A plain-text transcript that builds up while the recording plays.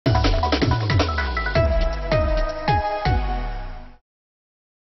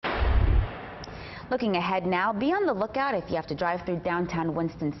Looking ahead now, be on the lookout if you have to drive through downtown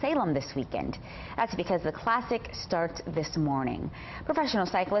Winston-Salem this weekend. That's because the Classic starts this morning. Professional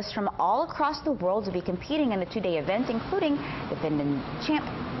cyclists from all across the world will be competing in the two-day event, including defending champ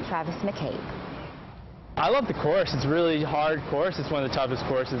Travis McCabe. I love the course. It's a really hard course. It's one of the toughest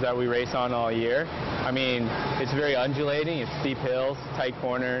courses that we race on all year. I mean, it's very undulating. It's steep hills, tight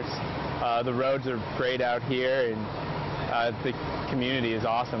corners. The roads are great out here, and the community is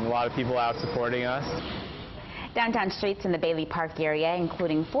awesome. A lot of people out supporting us. Downtown streets in the Bailey Park area,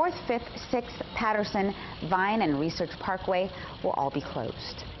 including 4th, 5th, 6th, Patterson, Vine, and Research Parkway, will all be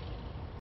closed.